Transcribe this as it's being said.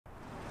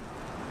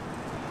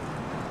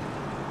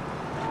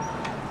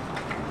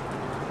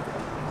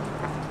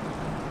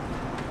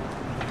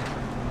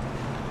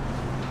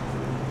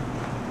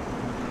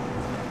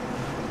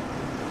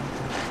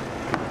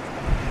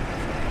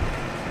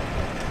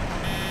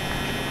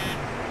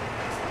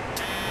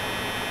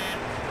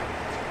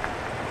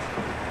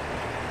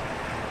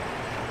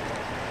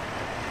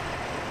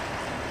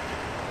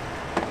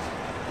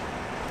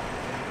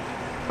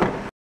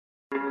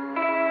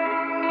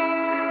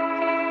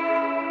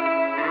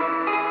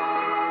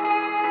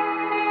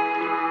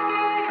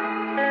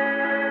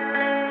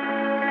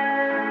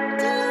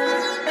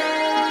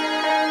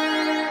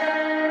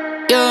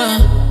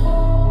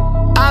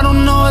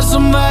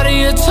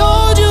somebody had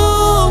told you,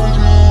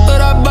 but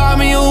I bought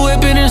me a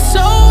whip and it's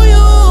on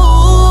you.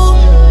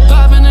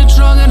 Pop in the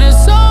trunk and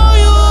it's on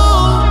you.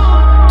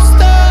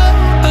 Stop.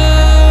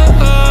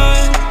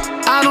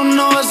 I don't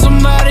know if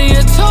somebody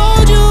had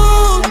told you,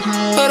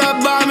 but I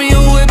bought me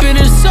a whip and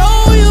it's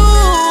on you.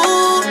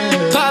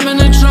 Pop in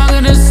the trunk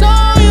and it's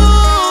on you.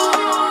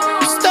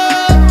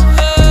 Stop.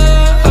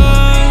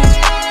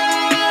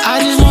 I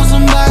just want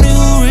somebody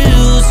who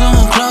real,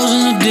 someone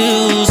closing the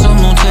deal,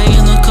 someone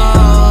taking the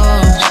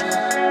calls.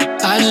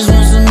 I just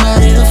want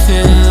somebody to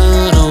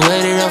feel the way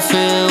that I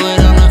feel when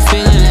I'm not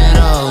feeling at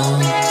all.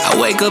 I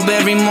wake up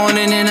every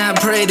morning and I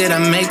pray that I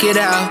make it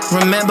out.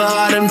 Remember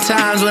all them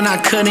times when I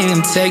couldn't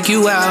even take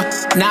you out.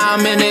 Now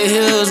I'm in the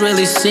hills,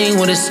 really seeing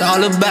what it's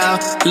all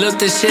about. Look,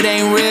 this shit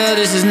ain't real,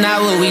 this is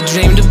not what we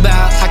dreamed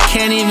about. I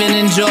can't even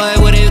enjoy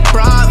what it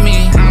brought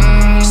me,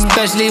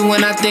 especially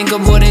when I think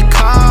of what it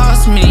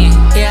cost me.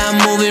 Yeah, I'm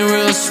moving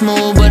real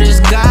smooth, but it's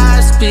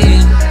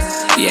Godspeed.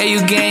 Yeah,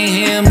 you gained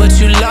him, but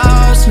you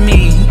lost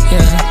me,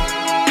 yeah.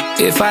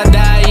 If I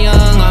die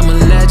young, I'm a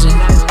legend.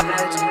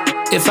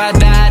 If I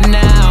die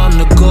now, I'm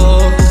the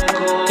goal.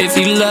 If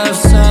you love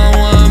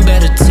someone,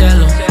 better tell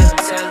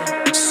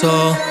him.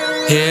 So,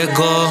 here it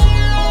go.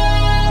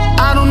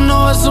 I don't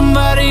know if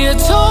somebody had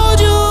told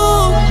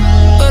you,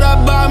 but I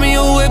bought me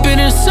a whip and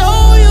it's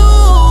on you.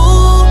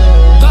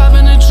 Pop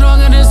in the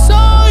trunk and it's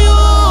on you.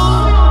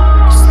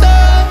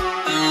 Stop.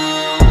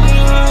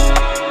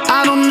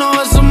 I don't know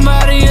if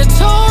somebody had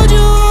told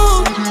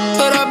you,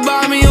 but I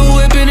bought me a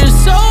whip and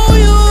it's on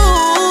you.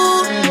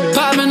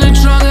 Pop in the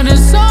trunk and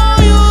it's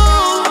on you.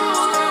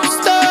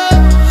 Stop.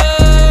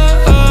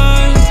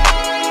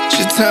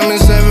 She tell me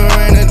 7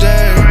 rainy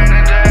days,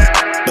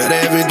 but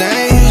every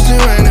day used to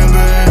rain and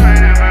bird.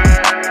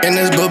 In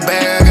this book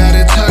bag, I got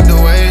it tucked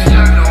away.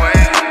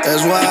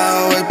 That's why I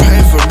always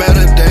pray for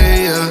better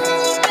days, yeah.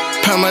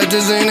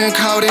 Promethazine and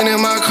codeine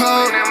in my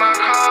coat.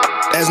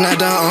 That's not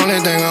the only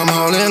thing I'm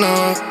holding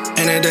on.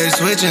 And if they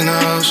switching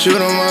up, shoot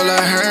them all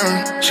like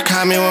her. She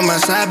caught me with my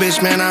side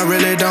bitch, man, I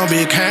really don't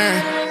be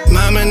caring.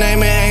 Mama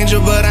named me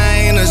Angel, but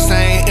I ain't a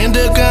saint.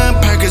 Indica and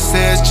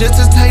Percocets, just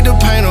to take the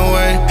pain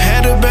away.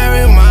 Had to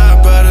bury my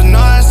brother, know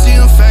I see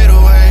him fade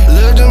away.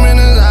 Looked him in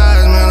his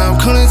eyes, man, I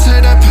couldn't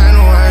take that pain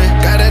away.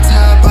 Got that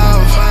top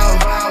off,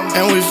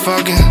 and we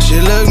fucking. She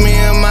looked me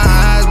in my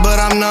eyes, but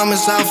I'm numb,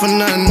 it's all for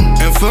nothing.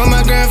 And for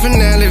my grand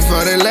finale,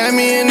 before they let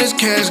me in this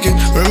casket,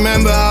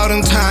 remember all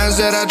them times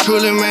that I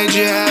truly made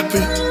you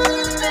happy.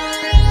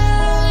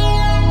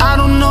 I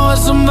don't know if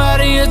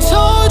somebody had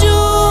told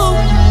you,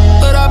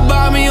 but I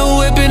bought me a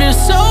whip and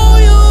it's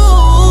on you.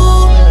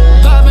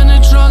 Pop in the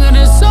trunk and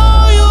it's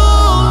on you.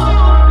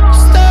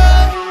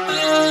 Stop.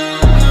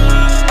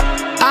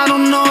 I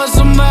don't know if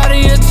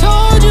somebody had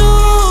told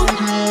you,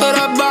 but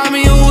I bought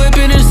me a whip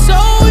and it's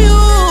on you.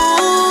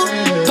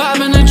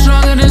 Pop in the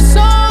trunk and it's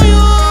on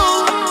you.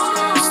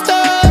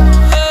 Stop.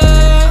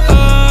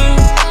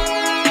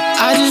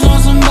 I just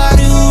want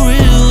somebody who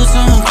real,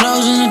 someone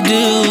closing the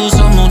deal,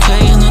 someone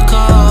taking the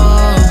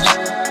calls.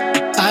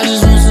 I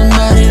just want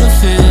somebody to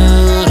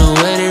feel the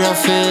way that I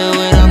feel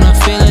when I'm not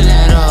feeling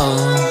at all.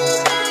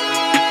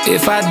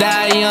 If I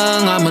die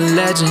young, I'm a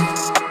legend.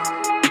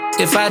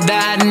 If I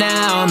die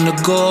now, I'm the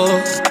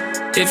goal.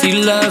 If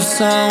you love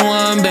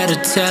someone, better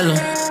tell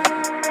him.